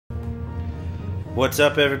What's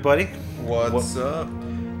up, everybody? What's up?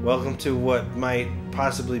 Welcome to what might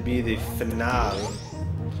possibly be the finale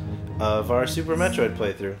of our Super Metroid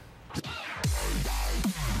playthrough.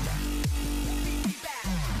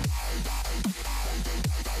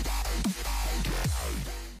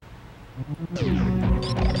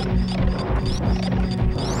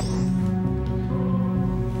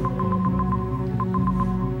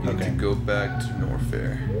 You need to go back to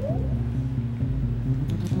Norfair.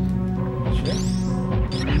 Sure.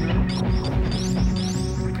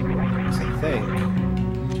 I think.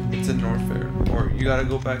 It's in Norfair. Or you gotta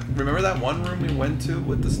go back. Remember that one room we went to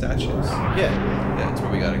with the statues? Yeah. Yeah, that's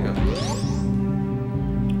where we gotta go.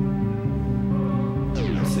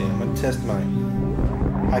 Let's see, I'm gonna test my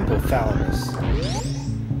hypothalamus.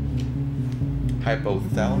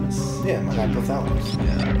 Hypothalamus? Yeah, my hypothalamus.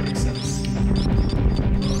 Yeah, that makes sense.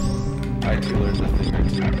 I too learned a thing or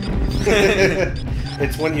two.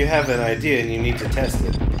 It's when you have an idea and you need to test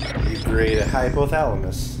it. You create a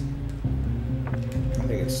hypothalamus. I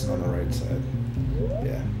think it's on the right side.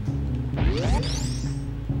 Yeah.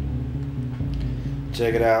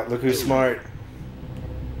 Check it out. Look who's smart.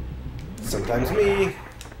 Sometimes me.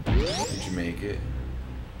 Did you make it?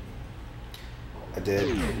 I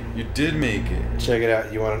did. You did make it. Check it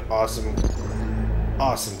out. You want an awesome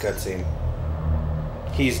cutscene.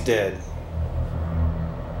 He's dead.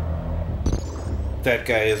 That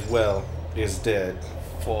guy as well is dead.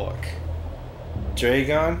 Fuck.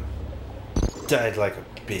 Dragon died like a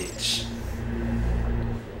bitch.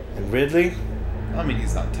 And Ridley? I mean,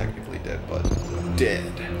 he's not technically dead, but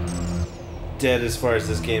dead. Dead as far as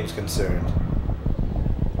this game's concerned.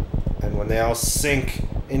 And when they all sink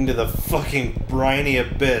into the fucking briny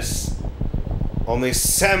abyss, only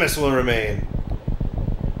Samus will remain.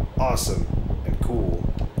 Awesome and cool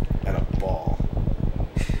and a ball.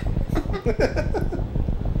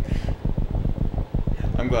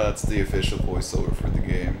 I'm glad that's the official voiceover for the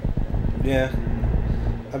game. Yeah,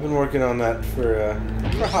 I've been working on that for a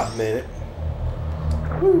hot minute.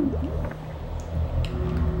 Woo.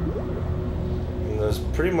 And there's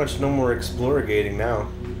pretty much no more explorating now.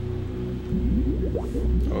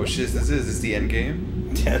 Oh shit, this is the end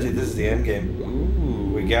game? Yeah, dude, this is the end game.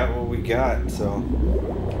 Ooh. We got what we got, so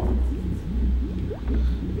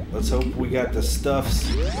let's hope we got the stuffs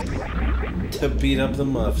to beat up the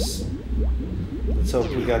muffs. Let's hope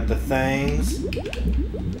we got the things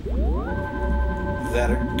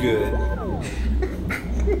that are good.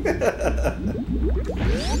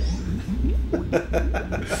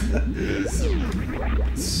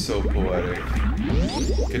 It is so poetic.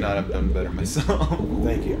 Could not have done better myself.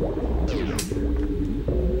 Thank you.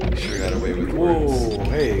 Sure got away with Whoa, words.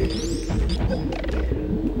 hey.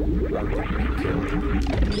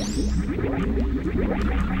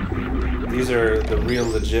 These are the real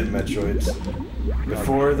legit Metroids.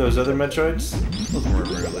 Before, those other Metroids, Those weren't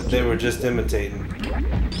real legit. they were just imitating.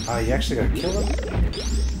 You actually gotta kill them?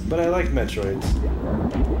 But I like Metroids.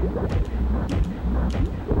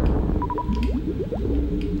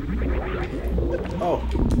 Oh.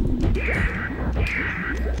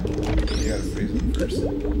 You gotta freeze them first.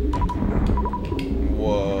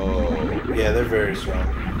 Whoa. Yeah, they're very strong.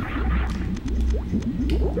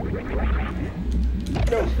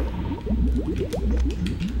 No.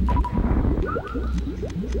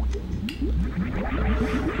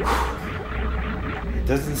 It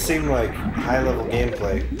doesn't seem like high-level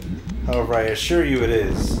gameplay. However, I assure you it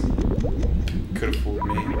is. Could have fooled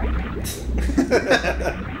me.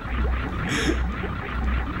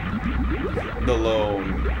 The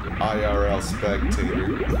lone IRL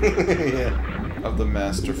spectator Yeah. of the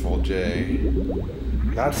masterful J.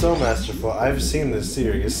 Not so masterful. I've seen this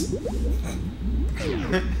series.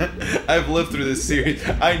 I've lived through this series.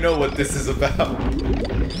 I know what this is about.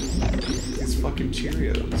 These fucking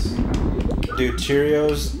Cheerios. Dude,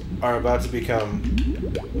 Cheerios are about to become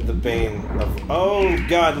the bane of... Oh,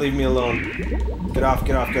 God, leave me alone. Get off,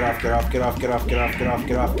 get off, get off, get off, get off, get off, get off, get off,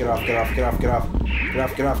 get off, get off, get off, get off, get off, get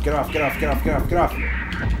off, get off, get off, get off, get off, get off, get off.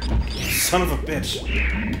 Son of a bitch.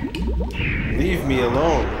 Leave me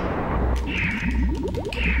alone.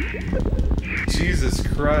 Jesus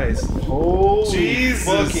Christ. Holy Jesus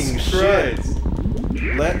fucking Christ.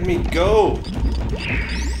 shit. Let me go.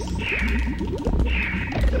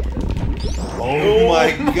 Oh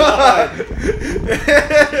my god.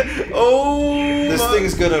 Oh This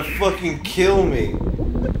thing's gonna fucking kill me.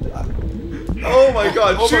 Oh my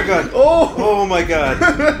god. Oh my god. Oh. Oh my god.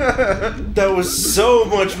 That was so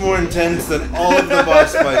much more intense than all of the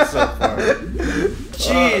boss fights so far.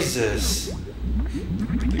 Jesus. I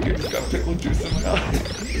think I just got pickle juice in my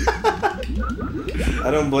eye.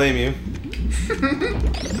 I don't blame you.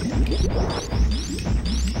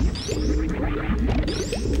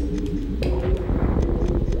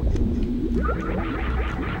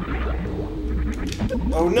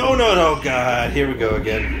 Oh no, no, no, God, here we go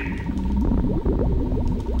again.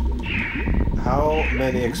 How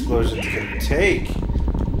many explosions can it take?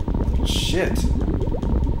 Shit.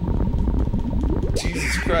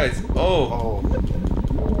 Jesus Christ. Oh. Oh.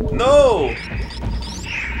 No!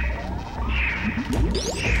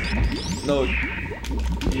 No.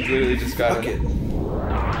 You literally just got Fuck it.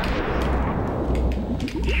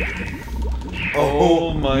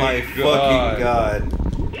 Oh my fucking God.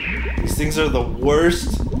 These things are the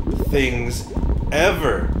worst things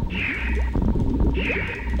ever.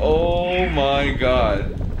 Oh my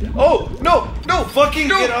God. Oh, no, no, Fucking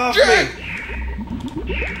no, get off Jack! me!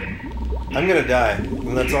 I'm gonna die,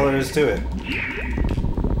 and that's all there is to it.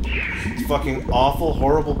 This fucking awful,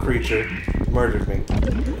 horrible creature murdered me.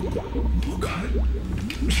 Oh God.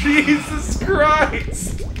 Jesus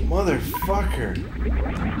Christ! Motherfucker.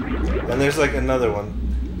 And there's like another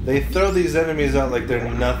one. They throw these enemies out like they're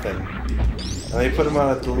nothing. And they put them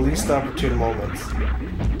out at the least opportune moments.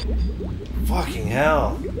 Fucking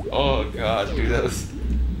hell. Oh God, dude, that was...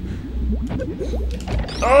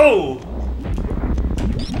 Oh!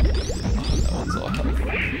 That one's all health.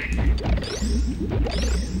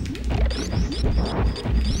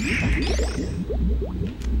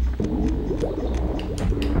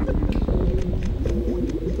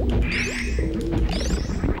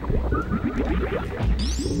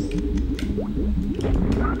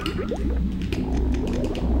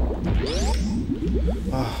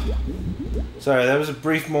 Oh. Sorry, that was a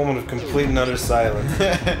brief moment of complete and utter silence.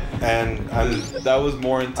 And that was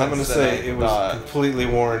more intense. I'm gonna say it was completely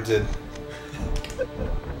warranted.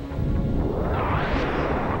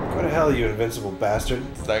 Go to hell, you invincible bastard.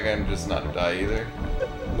 Is that guy just not die either?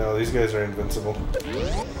 No, these guys are invincible.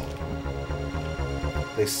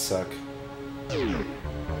 They suck.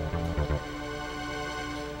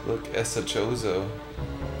 Look, Esachozo.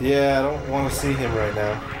 Yeah, I don't want to see him right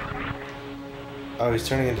now. Oh, he's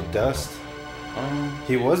turning into dust.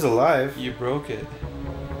 He was alive. You broke it.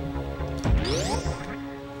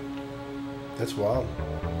 That's wild.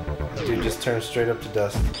 That dude just turned straight up to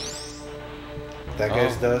dust. That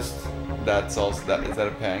guy's dust. That's also that. Is that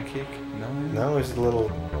a pancake? No. No, it's the little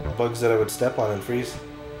bugs that I would step on and freeze.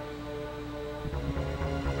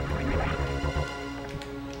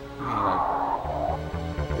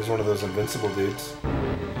 There's one of those invincible dudes.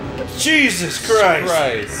 Jesus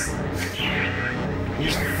Christ!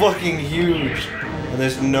 He's fucking huge. And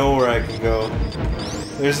there's nowhere I can go.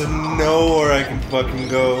 There's nowhere I can fucking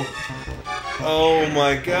go. Oh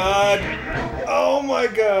my God. Oh my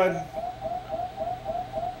God.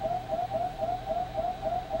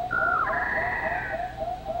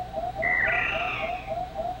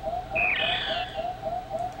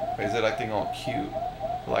 Why is it acting all cute?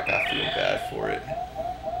 Like I feel bad for it.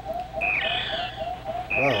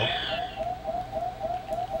 Well,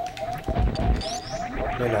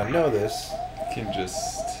 may not know this, Can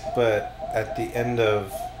just... but at the end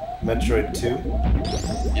of Metroid 2,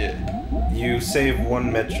 Yeah. you save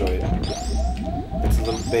one Metroid. It's a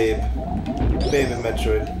little baby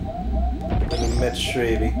Metroid. Little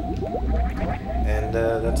Metroid. And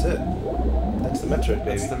that's it. That's the Metroid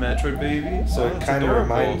baby. That's the Metroid baby? So Oh, it kind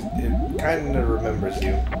of remembers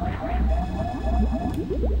you.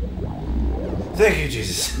 Thank you,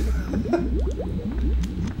 Jesus.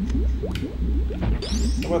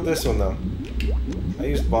 How about this one, though? I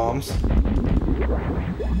use bombs.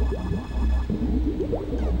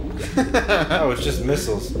 Oh, it's just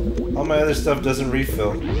missiles. All my other stuff doesn't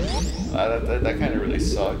refill. That kind of really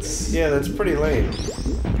sucks. Yeah, that's pretty lame.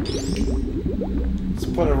 Let's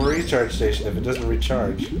put a recharge station if it doesn't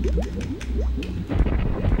recharge.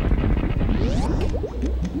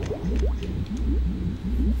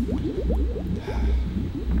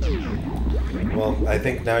 Well, I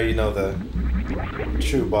think now you know the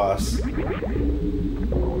true boss.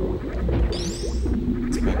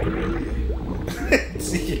 It's Mecha Ridley.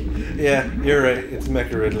 Yeah, you're right. It's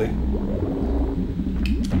Mecha Ridley.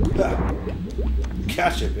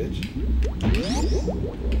 Gotcha, bitch.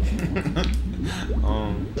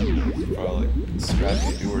 Probably like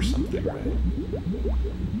Scrappy-Doo or something, right?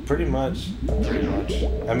 Pretty much. Pretty much.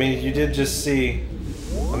 I mean, you did just see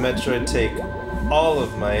a Metroid take all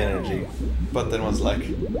of my energy. But then was like,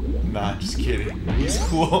 nah, just kidding. He's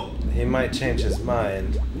cool. He might change his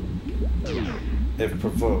mind if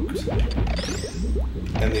provoked.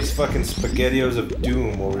 And these fucking spaghettios of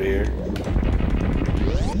doom over here,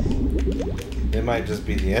 they might just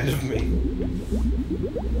be the end of me.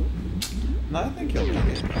 No, I think he'll make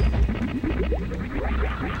it.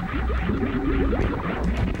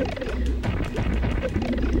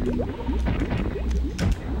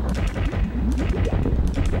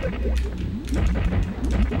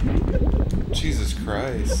 Jesus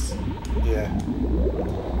Christ. Yeah.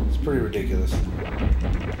 It's pretty ridiculous.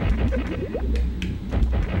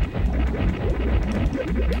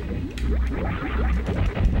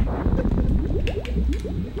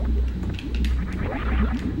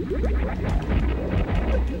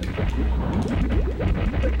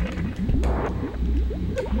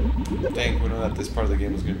 Dang, we know that this part of the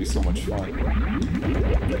game was gonna be so much fun.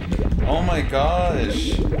 Oh my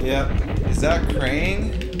gosh. Yep. Is that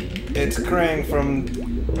Krang? It's Krang from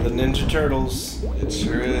the Ninja Turtles. It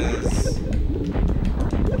sure is.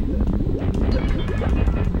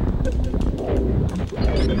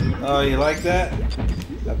 Oh, you like that?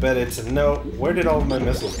 I bet it's a no. Where did all of my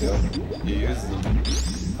missiles go? You used them.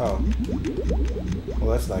 Oh.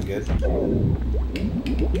 Well, that's not good.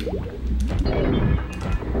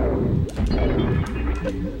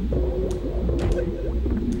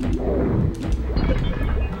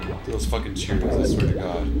 Those fucking Cheerios, I swear to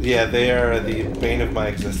God. Yeah, they are the bane of my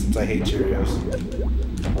existence. I hate Cheerios.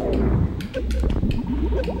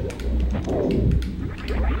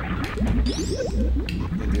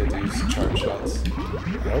 Maybe I have to use charge shots.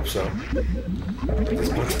 I hope so. At this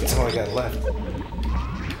point, that's all I got left.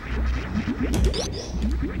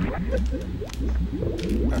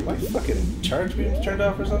 Are my fucking charge beams turned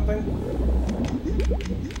off or something?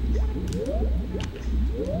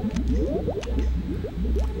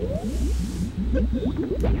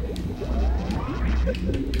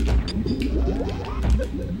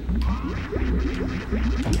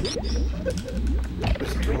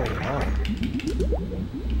 What's going on?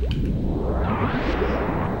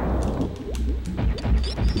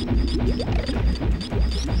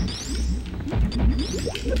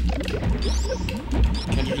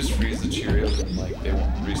 Can't you just freeze the Cheerios and like they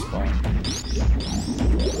won't respawn?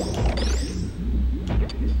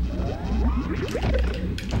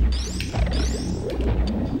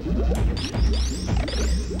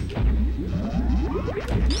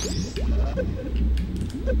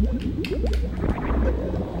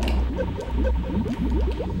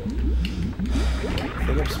 I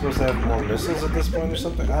think I'm supposed to have more missiles at this point or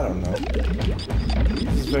something? I don't know.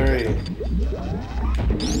 This is very...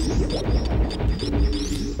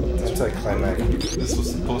 anticlimactic. This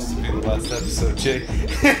was supposed to be the last episode, Jay.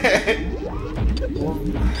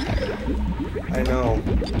 I know.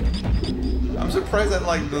 I'm surprised that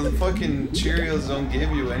like the fucking Cheerios don't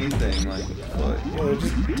give you anything. Like what? Yeah, they're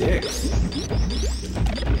just dicks.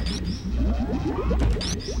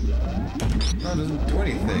 No, it doesn't do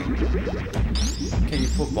anything. Can you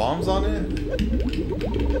put bombs on it?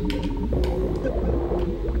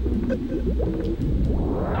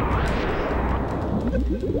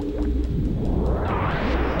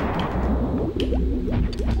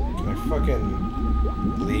 Can I fucking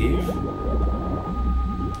leave?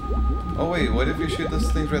 Oh wait, what if you shoot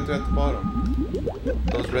those things right there at the bottom?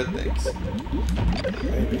 Those red things.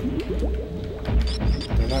 Maybe.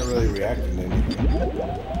 They're not really reacting to anything.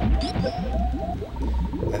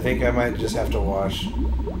 I think I might just have to wash.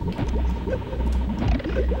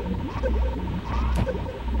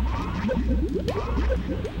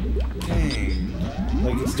 Dang.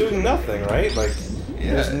 Like, it's doing nothing, right? Like,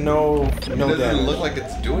 Yeah. there's no It damage. doesn't look like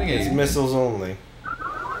it's doing It's anything. missiles only.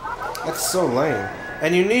 That's so lame.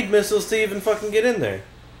 And you need missiles to even fucking get in there.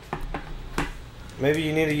 Maybe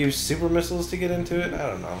you need to use super missiles to get into it? I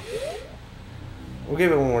don't know. We'll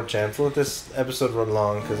give it one more chance. We'll let this episode run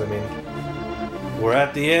long, because, I mean, we're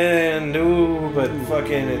at the end, ooh, but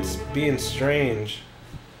fucking it's being strange.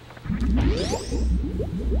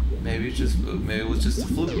 Maybe it was just a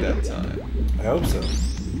fluke that time. I hope so.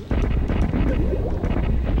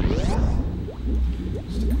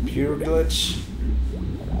 Just a computer glitch.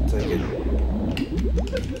 Take it.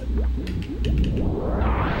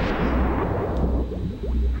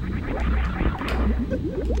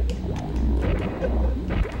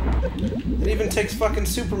 It even takes fucking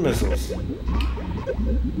super missiles.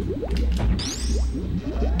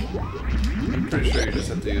 I'm pretty sure you just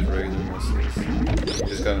have to use regular missiles. You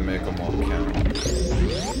just gotta make them all count.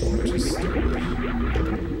 Which is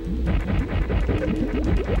stupid.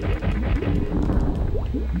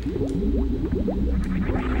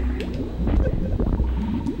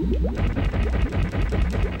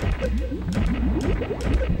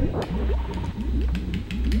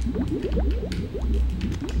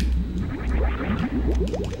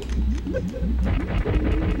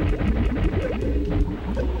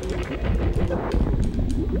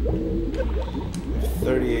 I have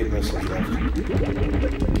 38 missiles left.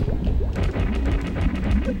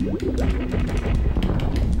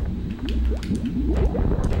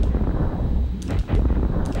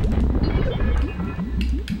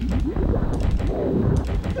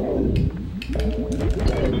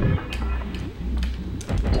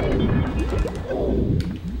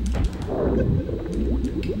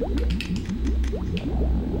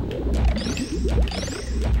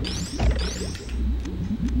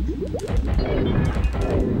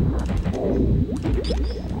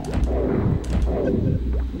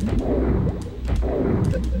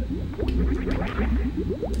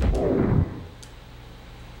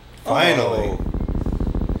 Finally.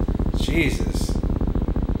 Jesus.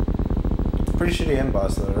 Pretty shitty end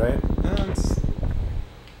boss though, right?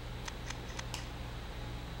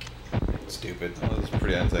 Stupid. That was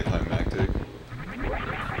pretty anticlimactic.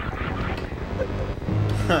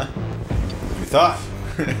 You thought?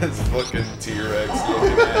 It's fucking T-Rex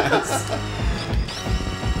looking ass.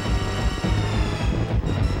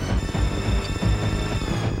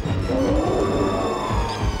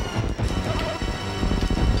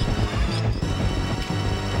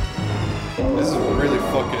 This is really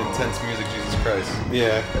fucking intense music, Jesus Christ.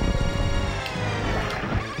 Yeah.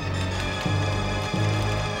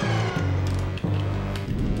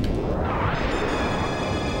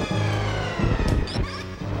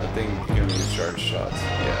 I think you can use charge shots.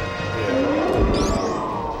 Yeah.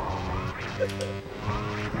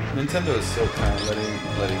 Nintendo is so kind of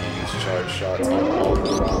letting you use charge shots on all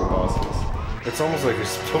the wrong bosses. It's almost like you're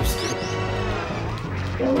supposed to.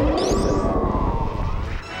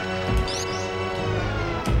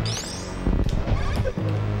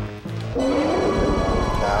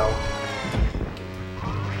 Now.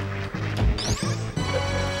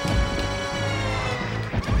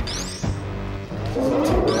 Isn't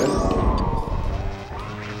too bad.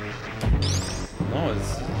 No,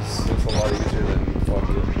 it's a lot easier than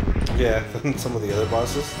fucking Yeah, than some of the other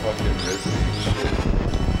bosses. fucking Resident shit.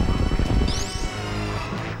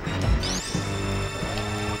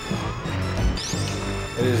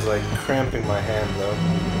 It is like cramping my hand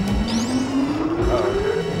though.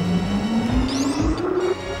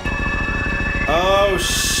 Oh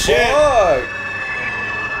shit! Fuck!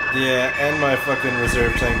 Yeah, and my fucking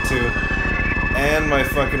reserve tank too. And my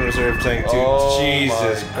fucking reserve tank too. Oh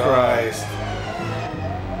Jesus my God. Christ.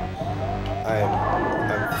 I'm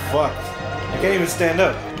fucked. I can't even stand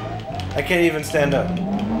up. I can't even stand up.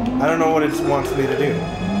 I don't know what it wants me to do.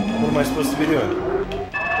 What am I supposed to be doing?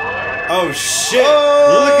 Oh shit!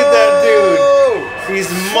 Oh! Look at that dude! He's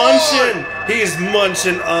munching! He's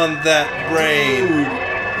munching on that brain. Dude,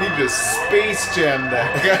 he just space jammed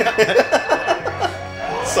that guy.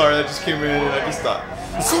 Sorry, that just came in and I just thought,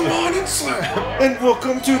 come on and slam! And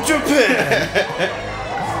welcome to Japan!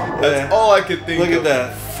 That's all I could think Look of. at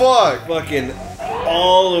that. Fuck! Fucking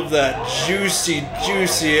all of that juicy,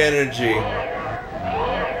 juicy energy.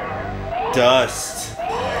 Dust.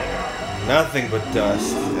 Nothing but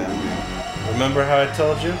dust. Remember how I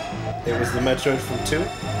told you? It was the Metroid from 2?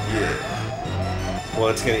 Yeah. Well,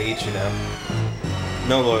 it's gonna eat you now.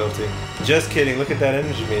 No loyalty. Just kidding, look at that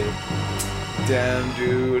energy meter. Damn,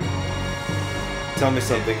 dude. Tell me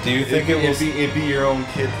something. Do you think it'd be your own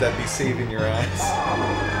kids that be saving your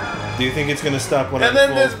ass? Do you think it's gonna stop when And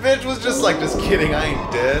I'm then full? this bitch was just like, just kidding, I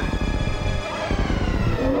ain't dead.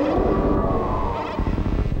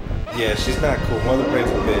 Yeah, she's not cool. Mother Brain's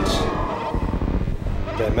a bitch.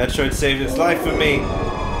 That Metroid saved his life for me.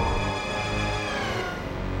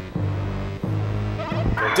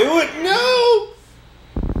 Don't do it! No!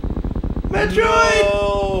 Metroid!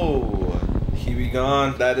 No! He be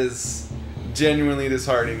gone. That is genuinely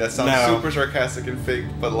disheartening. That sounds Now. super sarcastic and fake,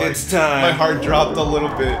 but like, It's time. my heart dropped a little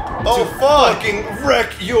bit. Oh, To fuck! fucking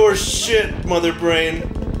wreck your shit, Mother Brain.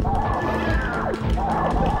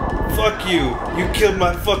 Fuck you. You killed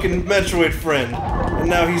my fucking Metroid friend. And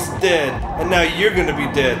now he's dead. And now you're gonna be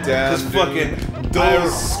dead. Damn, Just dude. fucking...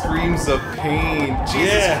 Those screams of pain.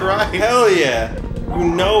 Jesus yeah. Christ. Hell yeah. You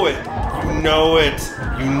know it. You know it.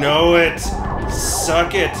 You know it.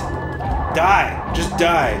 Suck it. Die. Just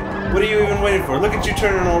die. What are you even waiting for? Look at you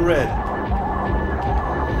turning all red.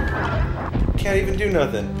 Can't even do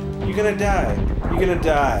nothing. You're gonna die. You're gonna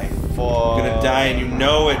die. Fuck. You're gonna die and you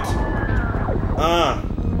know it.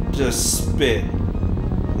 Just spit.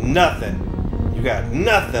 Nothing. You got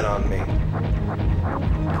nothing on me.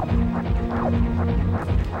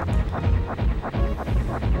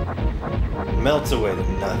 Melts away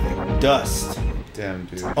to nothing. Dust. Damn,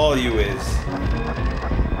 dude. All you is.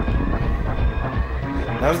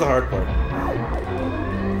 That was the hard part.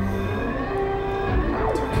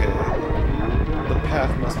 It's okay. The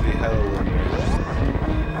path must be hell linear.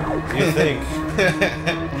 You think?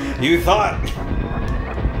 You thought?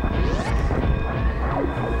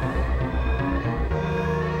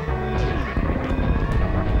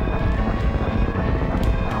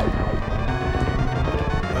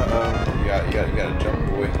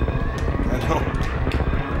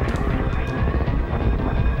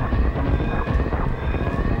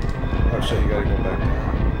 shit, you gotta go back down.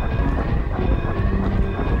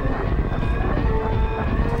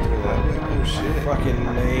 Through that way? Oh shit. Fucking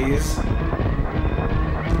maze.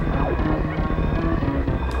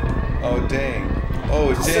 Oh dang.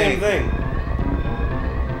 Oh It's the dang. same thing.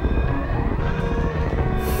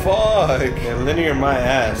 Fuck. Yeah, linear my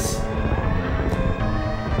ass.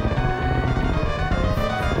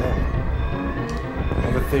 I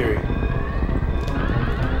have a theory.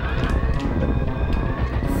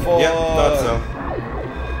 Fuck. Yep, thought so.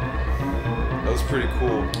 That was pretty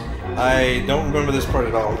cool. I don't remember this part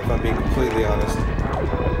at all, if I'm being completely honest.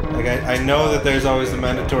 Like, I know that there's always the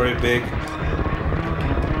mandatory big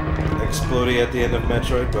explodey at the end of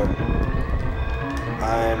Metroid, but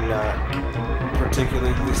I'm not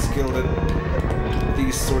particularly skilled at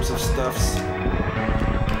these sorts of stuffs.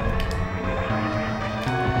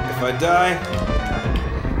 If I die,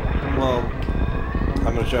 well,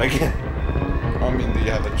 I'm gonna try again. I mean, do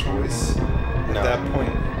you have a choice at No. that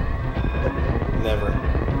point? Never.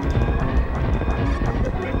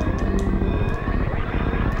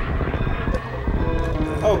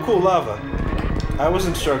 Oh, cool, lava. I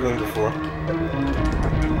wasn't struggling before.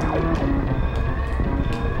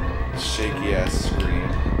 Shaky ass screen.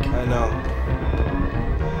 I know.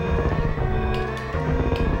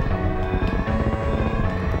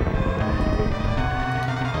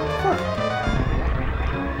 Huh.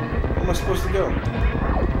 Where am I supposed to go?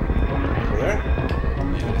 Over there?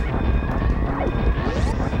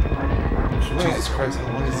 Jesus Christ,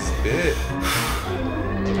 how long is this bit?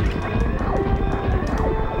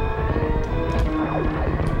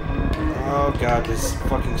 Oh god, these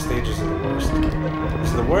fucking stages are the worst.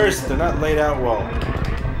 These are the worst. They're not laid out well.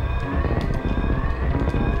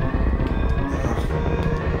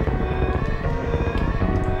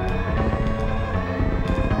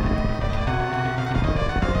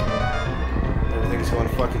 Everything's going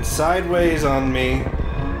fucking sideways on me,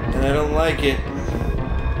 and I don't like it.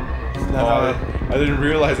 It's not how I didn't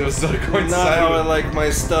realize it was still going not how I sideways. like my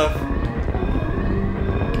stuff.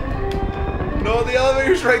 No, the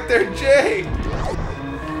elevator's right there, Jay!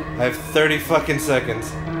 I have 30 fucking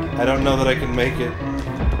seconds. I don't know that I can make it.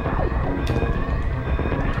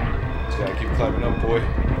 Just gotta keep climbing up, boy.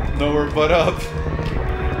 Nowhere but up.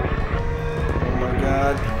 Oh my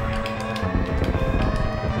god.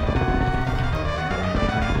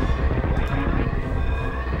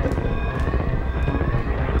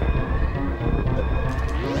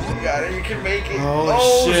 You got it, you can make it.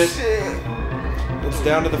 Holy shit. It's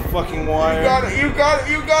down to the fucking wire. You got it, you got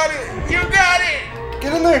it, you got it, you got it!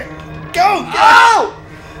 Get in there! Go! Go!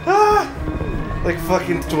 Ah! Like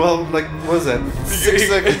fucking 12, like, what was that? 6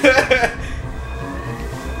 seconds.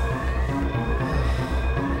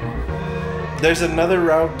 There's another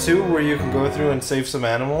route too where you can go through and save some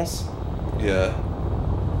animals, Yeah.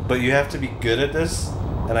 but you have to be good at this,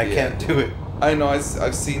 and I Yeah. can't do it. I know,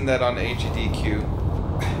 I've seen that on HDQ.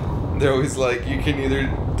 They're always like, you can either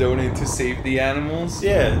donate to save the animals,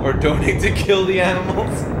 Yeah. or donate to kill the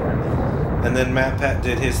animals. And then Matt Pat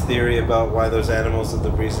did his theory about why those animals are the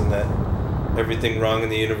reason that everything wrong in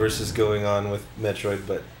the universe is going on with Metroid,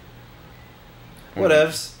 but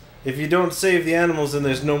whatevs. If you don't save the animals, then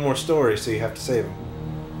there's no more story, so you have to save them.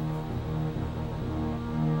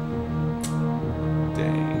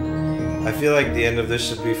 Dang. I feel like the end of this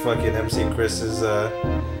should be fucking MC Chris's,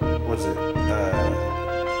 what's it?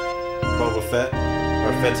 Boba Fett?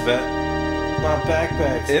 Or Fett's Vet? My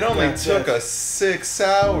backpacks. It only got took jets. us 6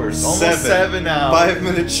 hours. Almost 7 hours. 5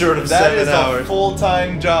 minutes short of That 7 is hours. a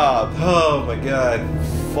full-time job. Oh my god.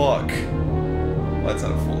 Fuck. Well, that's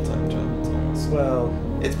not a full-time job. It's almost. Well,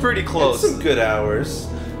 It's pretty close. it's some good hours.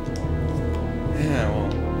 Yeah, well.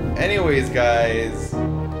 Anyways, guys.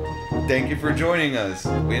 Thank you for joining us.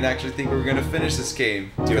 We didn't actually think we were going to finish this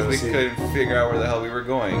game. Do you Because wanna we see- couldn't figure out where the hell we were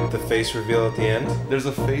going. The face reveal at the end. There's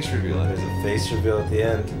a face reveal. There's a face reveal at the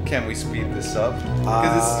end. Can we speed this up?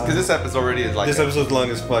 Because this episode already is like... This episode's long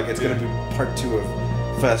as fuck. It's gonna be part 2 of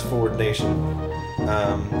Fast Forward Nation.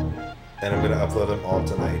 And I'm gonna upload them all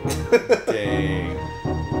tonight. Dang.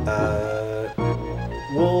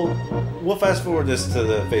 We'll fast forward this to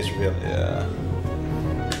the face reveal. Yeah.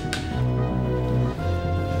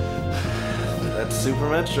 That's Super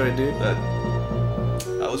Metroid, dude.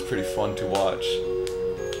 That was pretty fun to watch.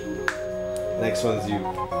 Next one's you.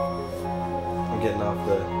 I'm getting off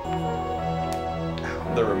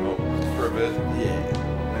The remote for a bit. Yeah.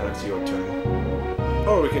 Now it's your turn.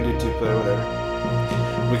 Or we can do 2-player,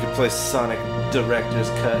 whatever. We could play Sonic Director's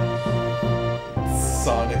Cut.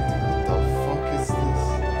 Sonic, what the fuck is this?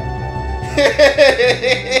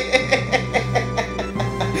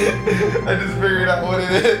 I just figured out what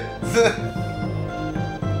it is.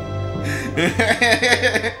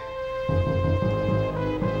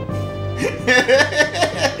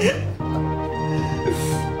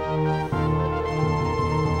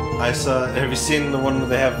 I saw. Have you seen the one that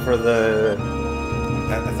they have for the?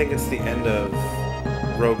 I think it's the end of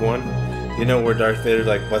Rogue One. You know where Darth Vader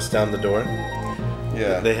like busts down the door.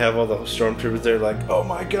 Yeah. They have all the stormtroopers there, like, oh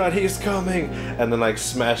my god, he's coming, and then like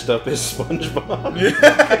smashed up his SpongeBob.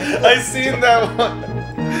 Yeah, I seen that one.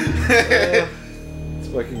 It's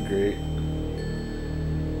fucking great.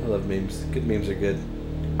 I love memes. Good memes are good.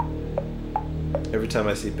 Every time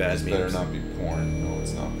I see bad This memes. better not be porn. No,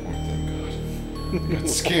 it's not porn. Thank God. I got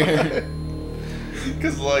scared.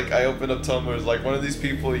 Because like I opened up Tumblr, it's like one of these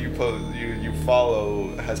people you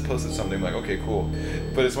follow has posted something. I'm like, okay, cool,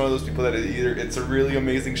 but it's one of those people that it's a really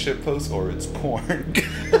amazing shit post or it's porn.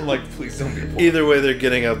 I'm like, please don't be porn. Either way, they're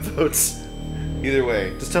getting upvotes. Either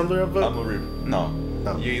way, Does Tumblr upvote? No.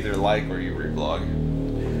 Oh. You either like or you reblog.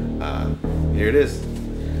 Here it is.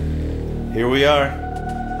 Here we are.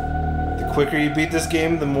 The quicker you beat this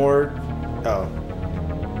game, the more.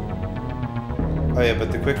 Oh yeah,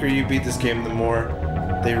 but the quicker you beat this game, the more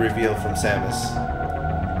they reveal from Samus.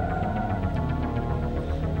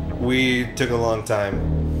 We took a long time.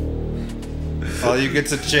 All you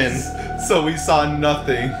get's a chin. So we saw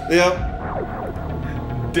nothing. Yep.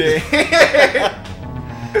 Damn.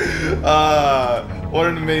 What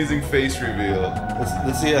an amazing face reveal.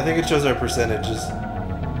 Let's see. I think it shows our percentages.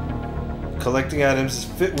 Collecting items.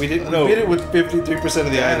 We beat it with 53%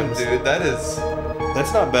 of the items. Dude, that's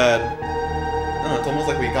not bad. No, it's almost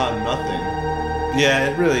like we got nothing. Yeah,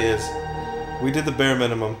 it really is. We did the bare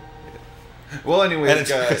minimum. Well, anyways, and it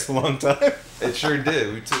took us a long time. It sure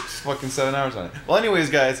did. We took fucking 7 hours on it. Well, anyways,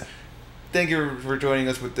 guys, thank you for joining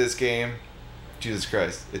us with this game. Jesus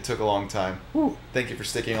Christ, it took a long time. Woo. Thank you for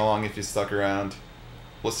sticking along if you stuck around.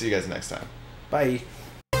 We'll see you guys next time. Bye.